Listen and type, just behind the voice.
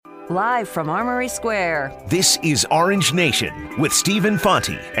live from Armory Square. This is Orange Nation with Stephen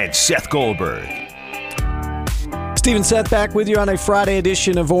Fonte and Seth Goldberg. Stephen Seth back with you on a Friday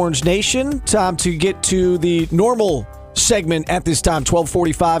edition of Orange Nation. Time to get to the normal segment at this time,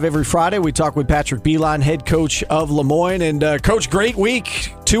 12:45 every Friday. We talk with Patrick Beilein, head coach of Lemoyne. And Coach, great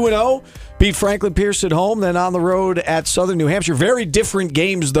week, 2-0. Beat Franklin Pierce at home, then on the road at Southern New Hampshire. Very different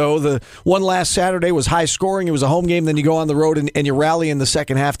games, though. The one last Saturday was high scoring. It was a home game. Then you go on the road and you rally in the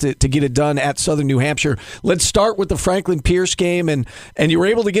second half to get it done at Southern New Hampshire. Let's start with the Franklin Pierce game. And you were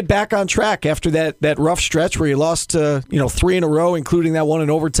able to get back on track after that rough stretch where you lost 3 in a row, including that one in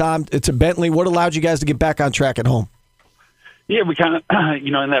overtime to Bentley. What allowed you guys to get back on track at home? Yeah, we kind of,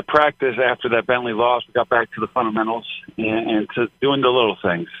 in that practice after that Bentley loss, we got back to the fundamentals and to doing the little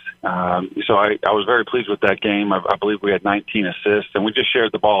things. So I was very pleased with that game. I believe we had 19 assists, and we just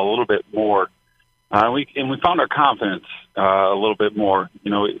shared the ball a little bit more. We found our confidence a little bit more.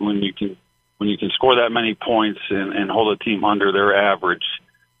 When you can score that many points and hold a team under their average,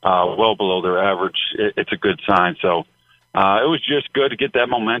 well below their average, it's a good sign. So it was just good to get that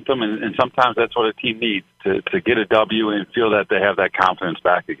momentum, and sometimes that's what a team needs to get a W and feel that they have that confidence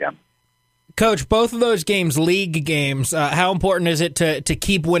back again. Coach, both of those games, league games, how important is it to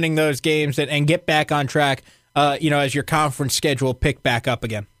keep winning those games and get back on track, as your conference schedule pick back up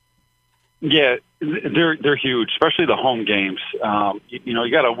again? Yeah, they're huge, especially the home games.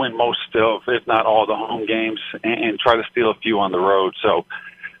 You got to win most of, if not all, the home games and try to steal a few on the road. So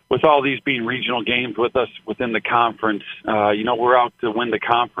with all these being regional games with us within the conference, we're out to win the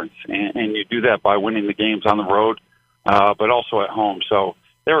conference, and you do that by winning the games on the road, but also at home. So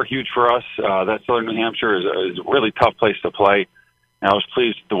they were huge for us. That Southern New Hampshire is a really tough place to play. And I was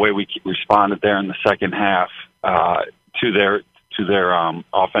pleased the way we responded there in the second half to their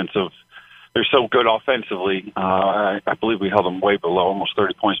offensive. They're so good offensively. I believe we held them way below, almost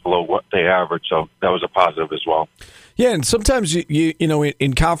 30 points below what they average. So that was a positive as well. Yeah, and sometimes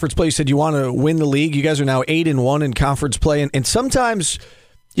in conference play, you said you want to win the league. You guys are now 8-1 in conference play, and sometimes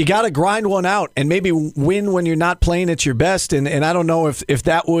you got to grind one out and maybe win when you're not playing at your best. And I don't know if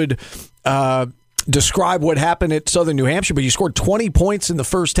that would describe what happened at Southern New Hampshire, but you scored 20 points in the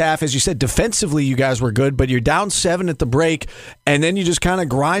first half. As you said, defensively you guys were good, but you're down 7 at the break, and then you just kind of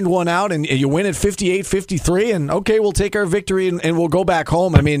grind one out, and you win at 58-53, and okay, we'll take our victory and we'll go back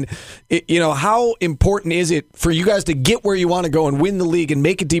home. I mean, how important is it for you guys to get where you want to go and win the league and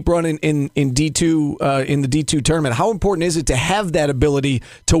make a deep run in D2 in the D2 tournament? How important is it to have that ability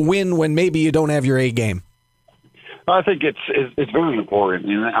to win when maybe you don't have your A game? I think it's very important,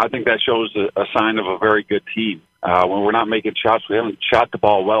 and I think that shows a sign of a very good team. When we're not making shots, we haven't shot the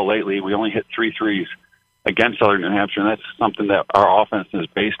ball well lately. We only hit 3 threes against Southern New Hampshire, and that's something that our offense is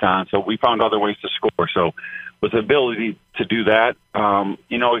based on. So we found other ways to score. So with the ability to do that,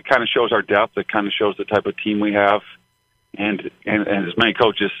 it kind of shows our depth. It kind of shows the type of team we have. And as many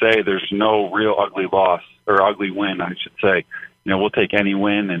coaches say, there's no real ugly loss or ugly win, I should say. We'll take any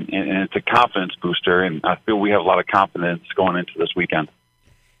win, and it's a confidence booster, and I feel we have a lot of confidence going into this weekend.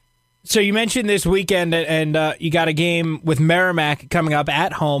 So you mentioned this weekend, and you got a game with Merrimack coming up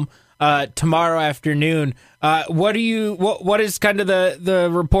at home tomorrow afternoon. What is kind of the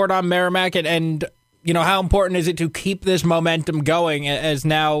report on Merrimack, and how important is it to keep this momentum going as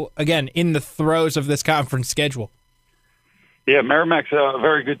now, again, in the throes of this conference schedule? Yeah, Merrimack's a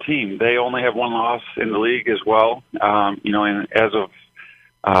very good team. They only have 1 loss in the league as well. And as of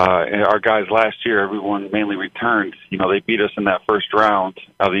our guys last year, everyone mainly returned. They beat us in that first round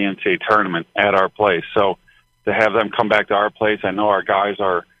of the NCAA tournament at our place. So to have them come back to our place, I know our guys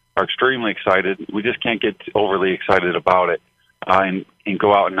are extremely excited. We just can't get overly excited about it and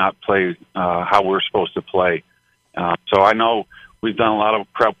go out and not play how we're supposed to play. So I know we've done a lot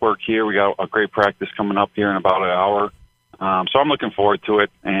of prep work here. We got a great practice coming up here in about an hour. So I'm looking forward to it.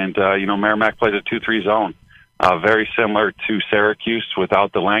 And, Merrimack plays a 2-3 zone, very similar to Syracuse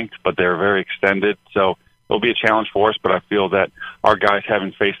without the length, but they're very extended. So it'll be a challenge for us, but I feel that our guys,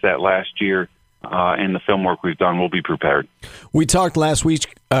 having faced that last year in the film work we've done, will be prepared. We talked last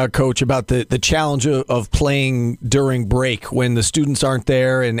week, Coach, about the challenge of playing during break when the students aren't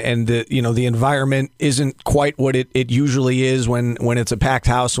there and the environment isn't quite what it usually is when it's a packed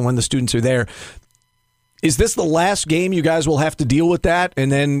house and when the students are there. Is this the last game you guys will have to deal with that?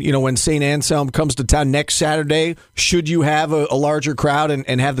 And then, when St. Anselm comes to town next Saturday, should you have a larger crowd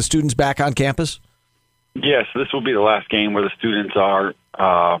and have the students back on campus? Yes, this will be the last game where the students are,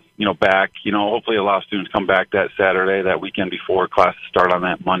 back. Hopefully a lot of students come back that Saturday, that weekend before classes start on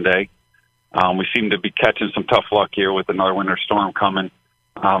that Monday. We seem to be catching some tough luck here with another winter storm coming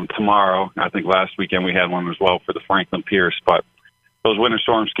tomorrow. I think last weekend we had one as well for the Franklin Pierce, but those winter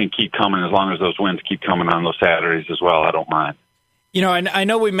storms can keep coming as long as those winds keep coming on those Saturdays as well. I don't mind. You know, and I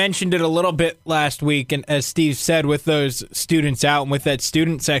know we mentioned it a little bit last week, and as Steve said, with those students out and with that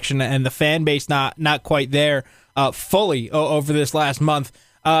student section and the fan base not quite there fully over this last month,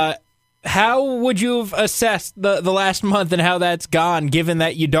 how would you have assessed the last month and how that's gone, given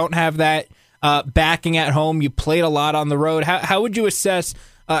that you don't have that backing at home? You played a lot on the road. How would you assess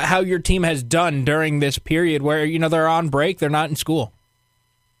how your team has done during this period where, you know, they're on break, they're not in school?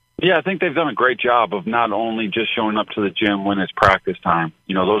 Yeah, I think they've done a great job of not only just showing up to the gym when it's practice time.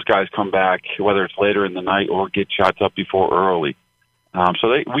 You know, those guys come back, whether it's later in the night or get shots up before early. So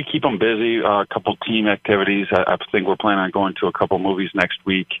we keep them busy, a couple team activities. I think we're planning on going to a couple movies next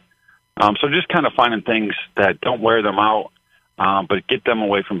week. So just kind of finding things that don't wear them out, but get them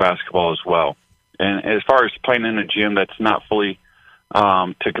away from basketball as well. And as far as playing in a gym that's not fully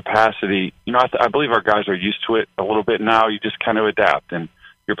to capacity, you know, I believe our guys are used to it a little bit now. You just kind of adapt, and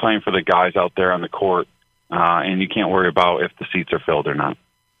you're playing for the guys out there on the court, and you can't worry about if the seats are filled or not.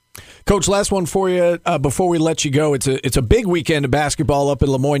 Coach, last one for you before we let you go. It's a big weekend of basketball up in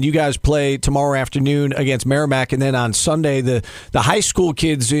Lemoyne. You guys play tomorrow afternoon against Merrimack, and then on Sunday the high school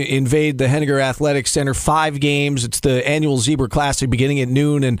kids invade the Henniger Athletics Center. 5 games. It's the annual Zebra Classic beginning at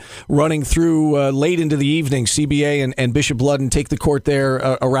noon and running through late into the evening. CBA and Bishop Ludden take the court there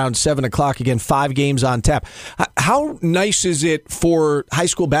around 7 o'clock. Again, 5 games on tap. How nice is it for high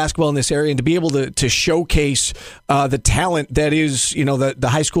school basketball in this area and to be able to showcase the talent that is, you know, the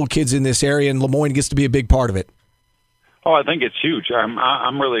high school kids in this area, and Lemoyne gets to be a big part of it? Oh, I think it's huge.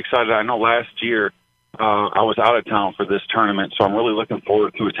 I'm really excited. I know last year I was out of town for this tournament, so I'm really looking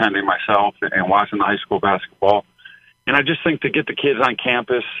forward to attending myself and watching the high school basketball. And I just think to get the kids on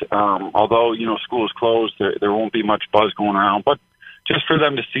campus, although, you know, school is closed, there won't be much buzz going around, but just for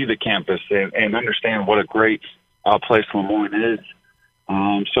them to see the campus and understand what a great place Lemoyne is.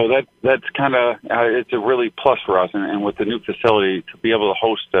 So that's kind of it's a really plus for us, and with the new facility to be able to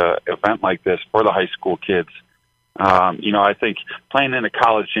host an event like this for the high school kids. You know, I think playing in a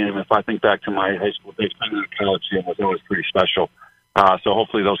college gym, if I think back to my high school days, playing in a college gym was always pretty special. So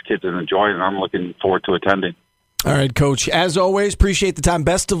hopefully those kids will enjoy it, and I'm looking forward to attending. All right, Coach. As always, appreciate the time.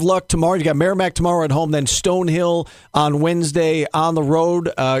 Best of luck tomorrow. You got Merrimack tomorrow at home, then Stonehill on Wednesday on the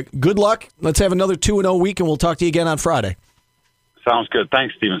road. Good luck. Let's have another 2-0 week, and we'll talk to you again on Friday. Sounds good.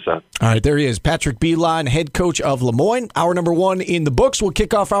 Thanks, Stephen Seth. All right, there he is, Patrick Beilein, head coach of Lemoyne. Hour number 1 in the books. We'll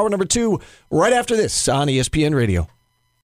kick off hour number 2 right after this on ESPN Radio.